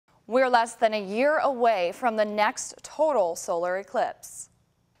We're less than a year away from the next total solar eclipse.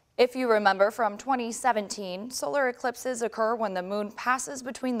 If you remember from 2017, solar eclipses occur when the moon passes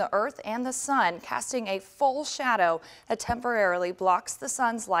between the Earth and the sun, casting a full shadow that temporarily blocks the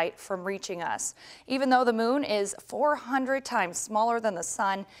sun's light from reaching us. Even though the moon is 400 times smaller than the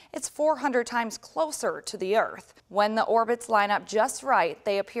sun, it's 400 times closer to the Earth. When the orbits line up just right,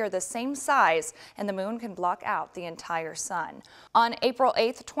 they appear the same size, and the moon can block out the entire sun. On April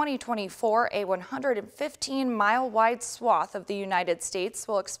 8, 2024, a 115-mile-wide swath of the United States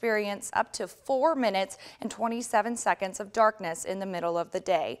will experience up to 4 minutes and 27 seconds of darkness in the middle of the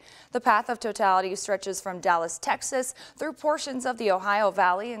day. The path of totality stretches from Dallas, Texas, through portions of the Ohio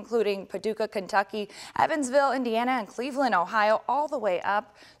Valley, including Paducah, Kentucky, Evansville, Indiana, and Cleveland, Ohio, all the way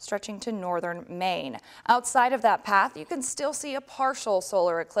up, stretching to northern Maine. Outside of that path, you can still see a partial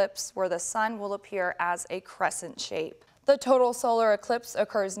solar eclipse where the sun will appear as a crescent shape. The total solar eclipse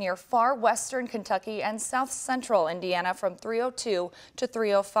occurs near far western Kentucky and south central Indiana from 3:02 to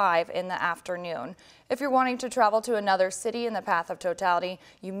 3:05 in the afternoon. If you're wanting to travel to another city in the path of totality,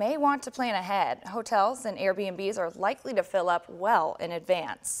 you may want to plan ahead. Hotels and Airbnbs are likely to fill up well in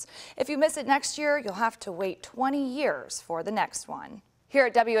advance. If you miss it next year, you'll have to wait 20 years for the next one. Here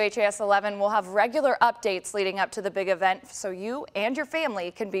at WHAS 11, we'll have regular updates leading up to the big event so you and your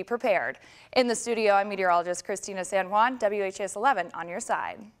family can be prepared. In the studio, I'm meteorologist Christina San Juan, WHAS 11 on your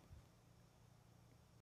side.